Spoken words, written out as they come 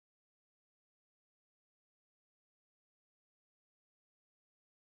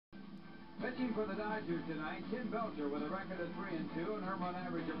Pitching for the Dodgers tonight, Tim Belcher with a record of 3-2, an earned run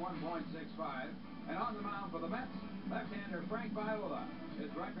average of 1.65. And on the mound for the Mets, left-hander Frank Viola. His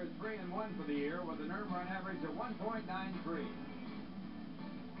record 3-1 for the year with an earned run average of 1.93.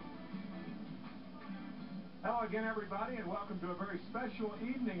 Hello again, everybody, and welcome to a very special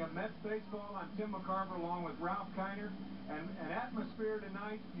evening of Mets baseball. I'm Tim McCarver along with Ralph Kiner, and an atmosphere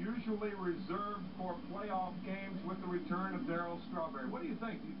tonight usually reserved for playoff games with the return of Darryl Strawberry. What do you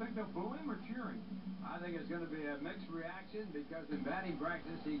think? Do you think they'll boo him or cheer him? I think it's going to be a mixed reaction because in batting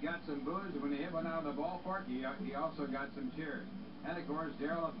practice he got some boos. When he hit one out of the ballpark, he also got some cheers. And of course,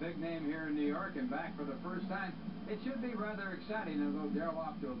 Darryl, a big name here in New York and back for the first time. It should be rather exciting, although Darryl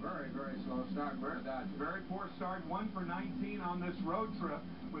off to a very, very slow start for the Dodgers. Very poor start, 1 for 19 on this road trip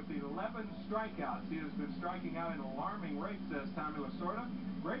with the 11 strikeouts. He has been striking out at an alarming rate, says Tommy Lasorda.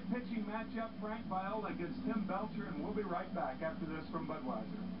 Great pitching matchup, Frank Viola against Tim Belcher, and we'll be right back after this from Budweiser.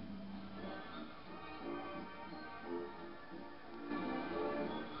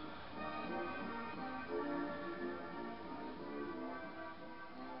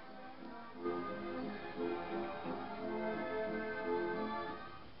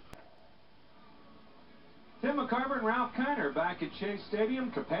 Tim McCarver and Ralph Kiner back at Shea Stadium.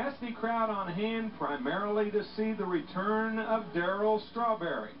 Capacity crowd on hand primarily to see the return of Darryl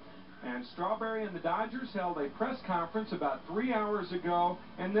Strawberry. And Strawberry and the Dodgers held a press conference about 3 hours ago,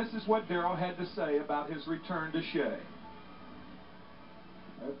 and this is what Darryl had to say about his return to Shea.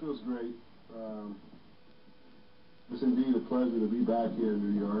 That feels great. It's indeed a pleasure to be back here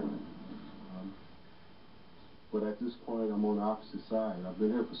in New York. But at this point, I'm on the opposite side. I've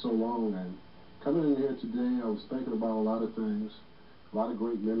been here for so long, and coming in here today, I was thinking about a lot of things, a lot of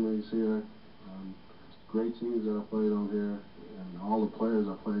great memories here, great teams that I played on here, and all the players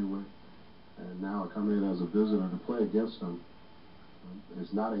I played with. And now I come in as a visitor to play against them.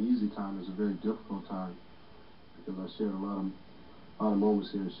 It's not an easy time, it's a very difficult time, because I shared a lot of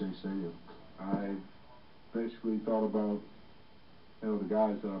moments here at Shea Stadium. I basically thought about, the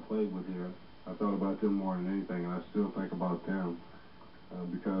guys that I played with here. I thought about them more than anything, and I still think about them,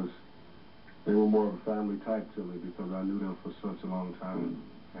 because they were more of a family type to me, because I knew them for such a long time.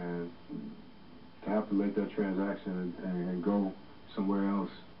 And to have to make that transaction and go somewhere else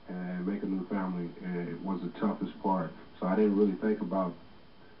and make a new family, it was the toughest part. So I didn't really think about,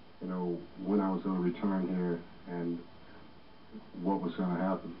 when I was going to return here and what was going to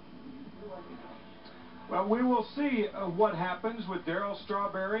happen. Well, we will see what happens with Darryl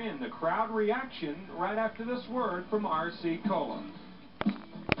Strawberry and the crowd reaction right after this word from R.C. Cola.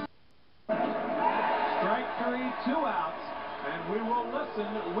 Strike 3, 2 outs, and we will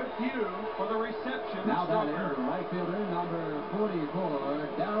listen with you for the reception. Now batting, right fielder number 44,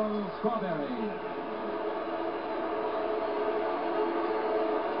 Darryl Strawberry.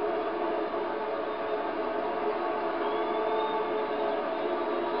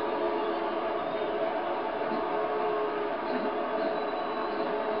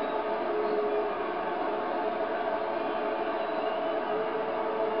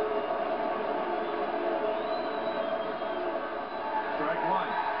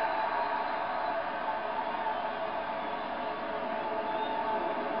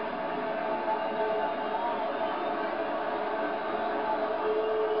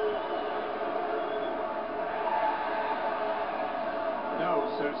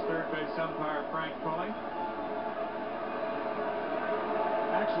 Says third base umpire Frank Pulley.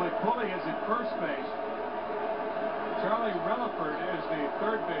 Actually, Pulley is at first base. Charlie Relaford is the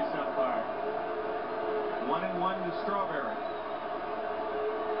third base umpire. 1-1 to Strawberry.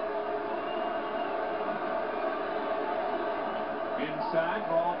 Inside,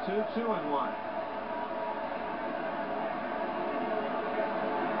 ball 2, 2-1.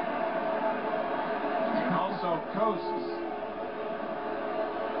 Also coasts.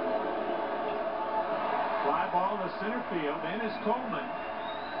 Fly ball to center field. In is Coleman.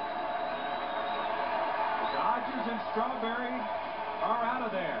 The Dodgers and Strawberry are out of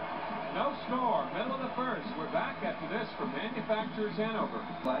there. No score. Middle of the first. We're back after this from Manufacturers Hanover.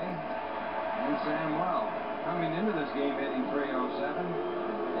 Play. And Sam Well, coming into this game hitting .307,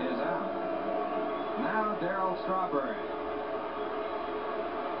 is out. Now Darryl Strawberry.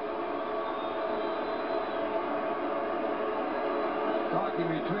 Talking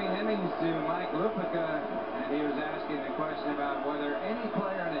between innings to Mike Lupica, and he was asking the question about whether any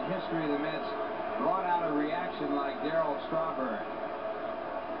player in the history of the Mets brought out a reaction like Darryl Strawberry.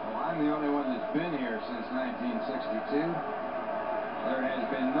 Well, I'm the only one that's been here since 1962. There has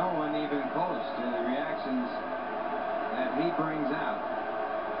been no one even close to the reactions that he brings out.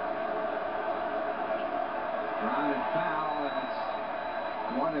 Grounded foul, and it's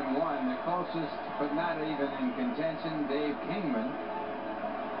 1-1. The closest, but not even in contention, Dave Kingman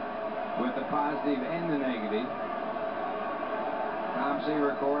with the positive and the negative. Tom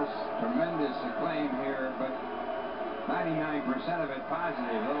Seaver, of course, tremendous acclaim here, but 99% of it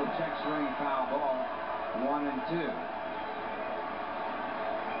positive. Little check swing foul ball, 1-2.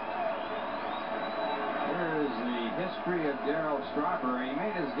 Here is the history of Darryl Strawberry. He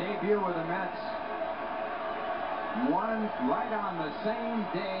made his debut with the Mets right on the same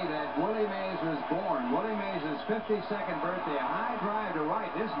day that Willie Mays was born. Willie Mays' 52nd birthday. A high drive to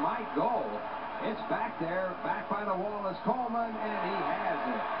right. This might go. It's back there, back by the wall is Coleman, and he has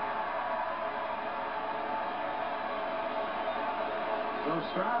it. So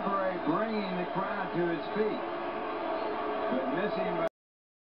Strawberry bringing the crowd to his feet, but missing by